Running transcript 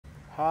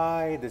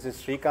Hi, this is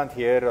Srikanth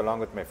here along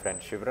with my friend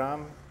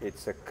Shivram.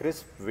 It's a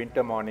crisp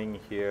winter morning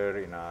here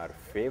in our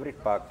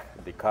favorite park,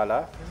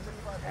 Dhikala,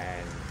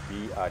 and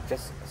we are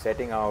just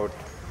setting out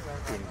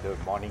in the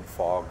morning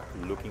fog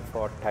looking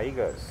for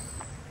tigers.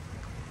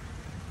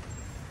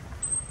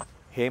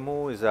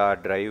 Hemu is our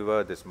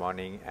driver this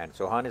morning and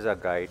Sohan is our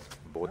guide,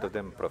 both of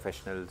them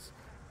professionals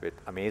with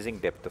amazing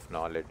depth of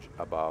knowledge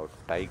about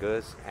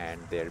tigers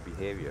and their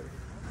behavior.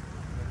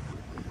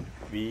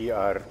 We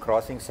are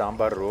crossing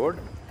Sambar Road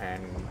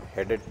and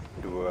headed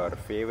to our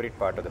favorite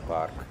part of the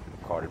park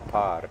called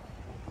Par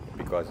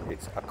because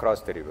it's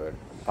across the river.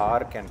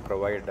 Par can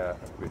provide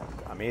with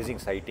amazing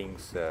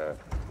sightings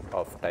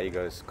of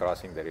tigers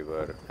crossing the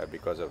river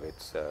because of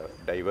its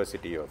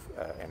diversity of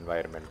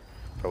environment,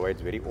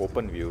 provides very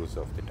open views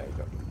of the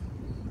tiger.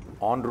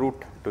 En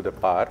route to the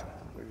Par,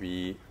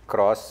 we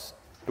cross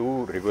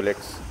two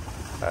rivulets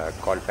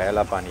called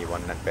Pehla Pani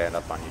 1 and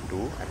Pehla Pani 2,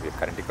 and we are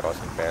currently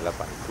crossing Pehla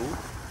Pani 2.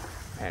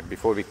 And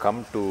before we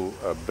come to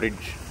a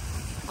bridge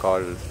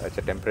called, it's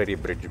a temporary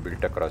bridge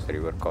built across the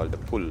river called the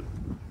Pull,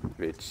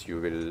 which you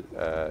will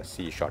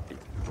see shortly.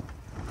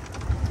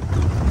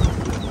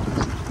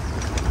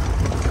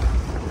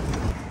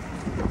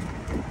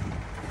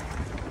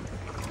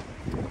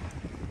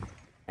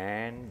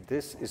 And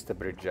this is the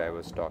bridge I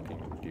was talking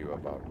to you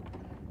about.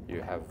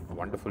 You have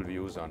wonderful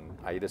views on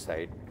either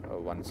side.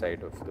 One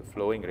side of the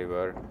flowing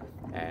river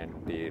and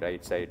the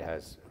right side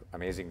has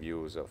amazing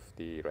views of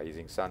the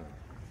rising sun.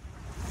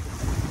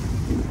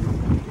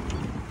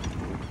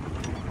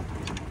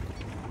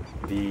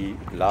 The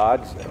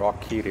large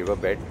rocky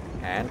riverbed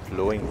and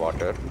flowing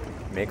water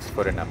makes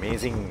for an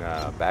amazing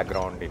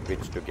background in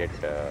which to get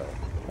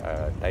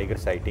tiger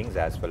sightings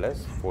as well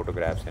as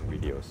photographs and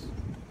videos.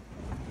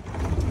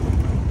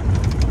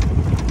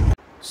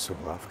 So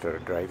after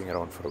driving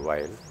around for a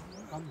while,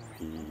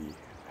 we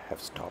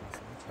have stopped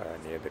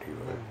near the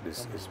river.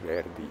 This is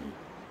where the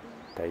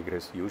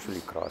Tigress usually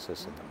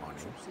crosses in the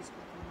morning.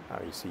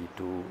 You see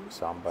two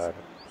sambar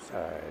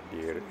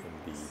deer in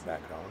the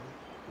background,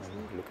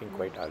 looking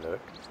quite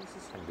alert,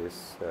 and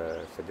this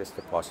suggests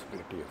the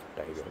possibility of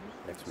a tiger.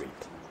 Let's wait.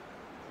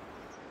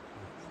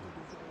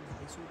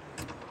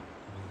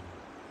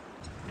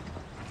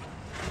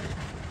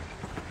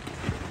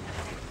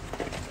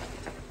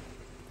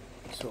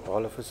 So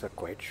all of us are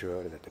quite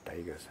sure that the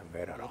tiger is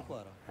somewhere around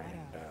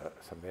and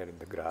somewhere in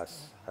the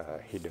grass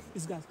hidden,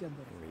 and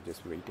we're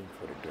just waiting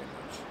for it to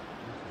emerge.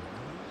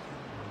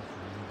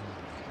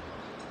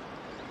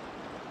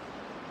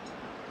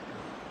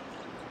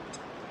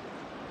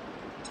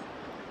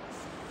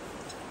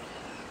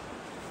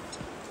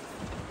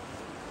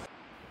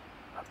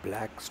 A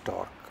black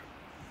stork,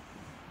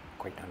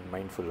 quite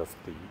unmindful of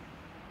the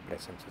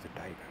presence of the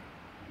tiger,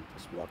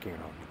 just walking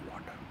around in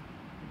water.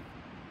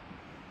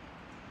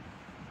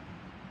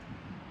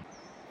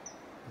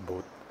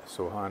 Both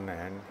Sohan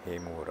and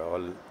Hemu are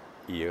all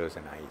ears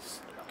and eyes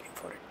looking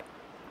for it.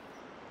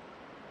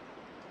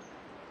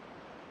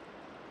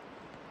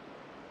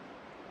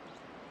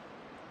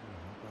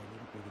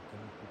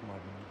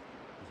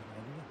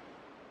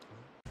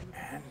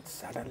 And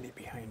suddenly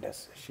behind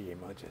us she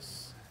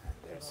emerges, and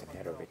there's an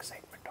air of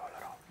excitement all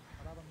around.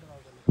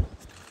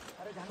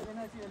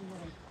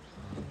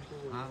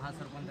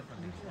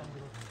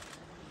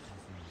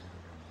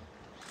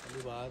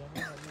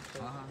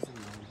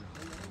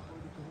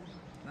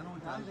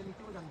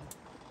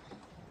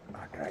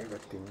 Our driver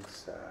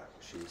thinks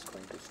she is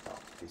going to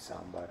stop the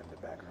sambar in the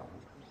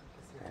background,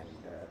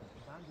 and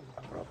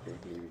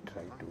appropriately we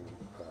try to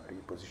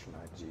reposition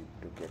our jeep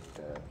to get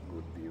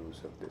good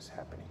views of this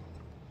happening.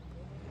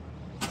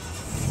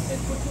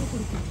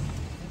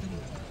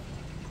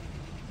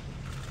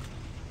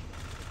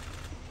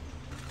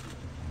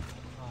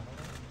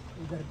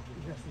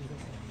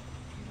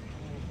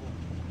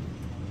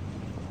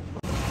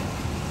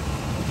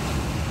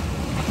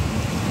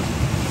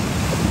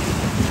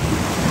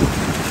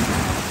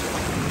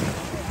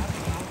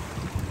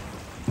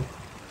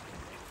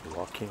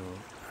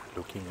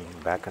 Looking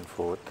back and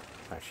forth,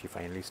 she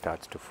finally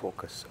starts to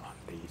focus on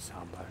the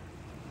sambar,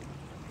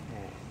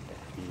 and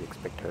we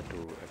expect her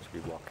to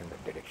actually walk in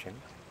that direction.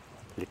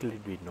 Little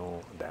did we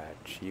know that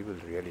she will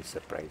really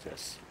surprise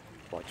us.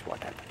 Watch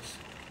what happens.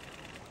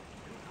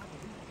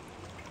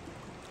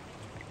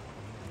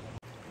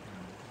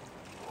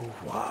 Oh,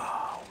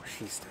 wow!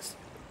 She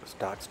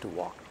starts to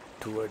walk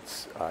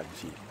towards our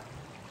jeep.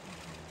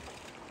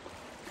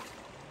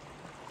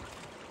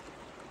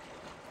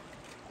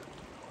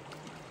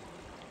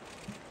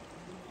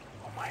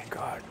 My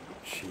God,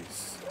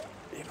 she's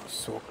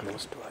so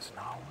close to us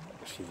now.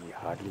 She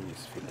hardly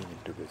is fitting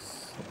into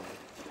this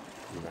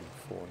even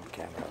phone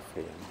camera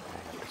frame. I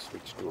have to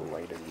switch to a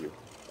wider view.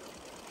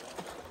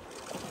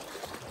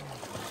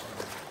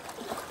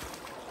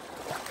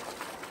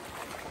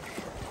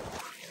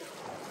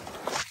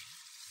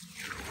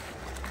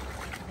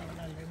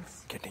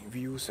 Getting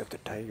views of the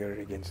tiger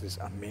against this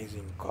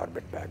amazing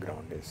Corbett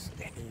background is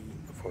any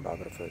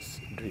photographer's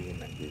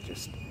dream, and we're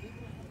just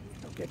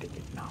getting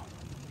it now.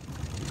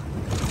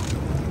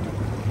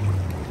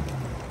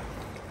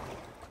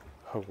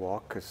 Her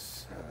walk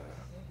is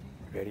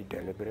very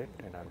deliberate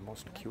and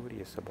almost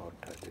curious about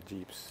the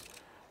jeeps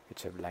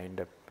which have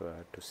lined up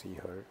to see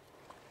her.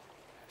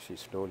 She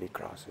slowly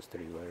crosses the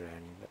river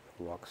and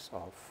walks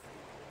off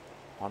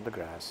on the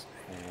grass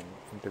and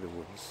into the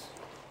woods,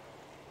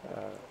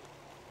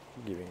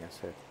 giving us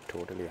a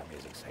totally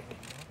amazing sighting.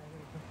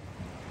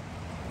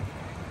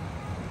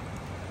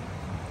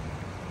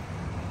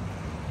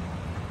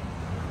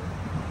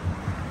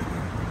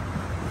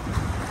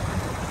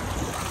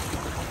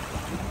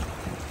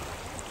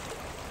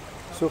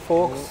 So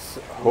folks,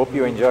 hope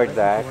you enjoyed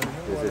that.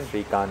 This is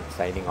Srikanth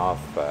signing off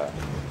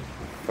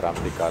from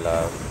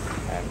Dhikala,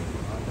 and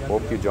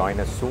hope you join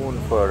us soon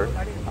for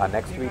our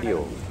next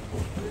video.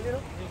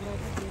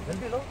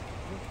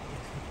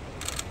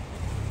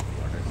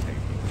 What a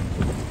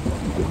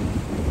sighting.